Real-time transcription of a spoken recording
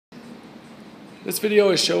This video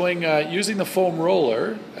is showing using the foam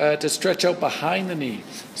roller to stretch out behind the knee.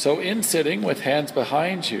 So in sitting with hands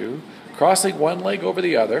behind you, crossing one leg over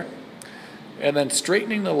the other, and then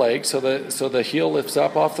straightening the leg so the heel lifts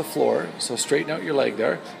up off the floor. So straighten out your leg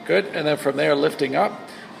there. Good. And then from there lifting up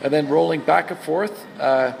and then rolling back and forth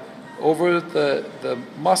over the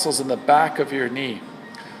muscles in the back of your knee.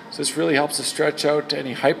 So this really helps to stretch out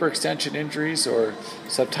any hyperextension injuries or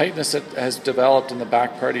some tightness that has developed in the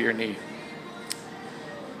back part of your knee.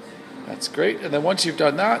 That's great. And then once you've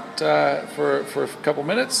done that for a couple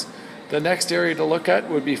minutes, the next area to look at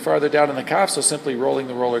would be farther down in the calf. So simply rolling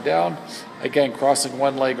the roller down, again crossing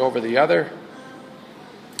one leg over the other,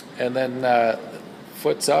 and then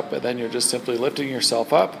foot's up, and then you're just simply lifting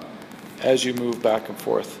yourself up as you move back and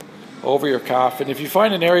forth over your calf. And if you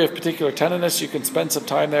find an area of particular tenderness, you can spend some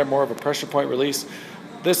time there, more of a pressure point release.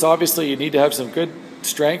 This obviously you need to have some good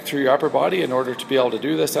strength through your upper body in order to be able to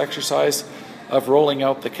do this exercise of rolling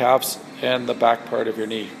out the calves and the back part of your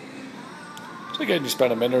knee. So again, you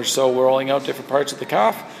spend a minute or so rolling out different parts of the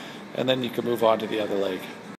calf, and then you can move on to the other leg.